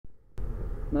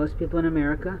Most people in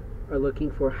America are looking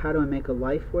for how do I make a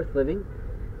life worth living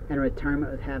and a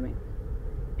retirement worth having.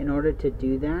 In order to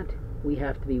do that, we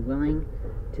have to be willing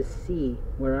to see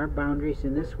where our boundaries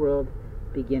in this world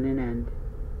begin and end.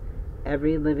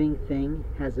 Every living thing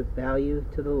has a value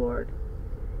to the Lord,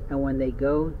 and when they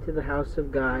go to the house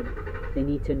of God, they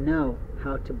need to know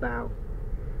how to bow.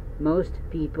 Most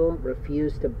people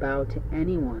refuse to bow to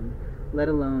anyone, let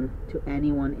alone to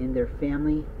anyone in their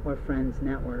family or friends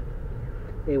network.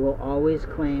 They will always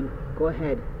claim, go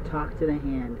ahead, talk to the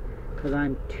hand, because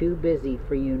I'm too busy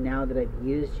for you now that I've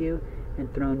used you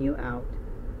and thrown you out.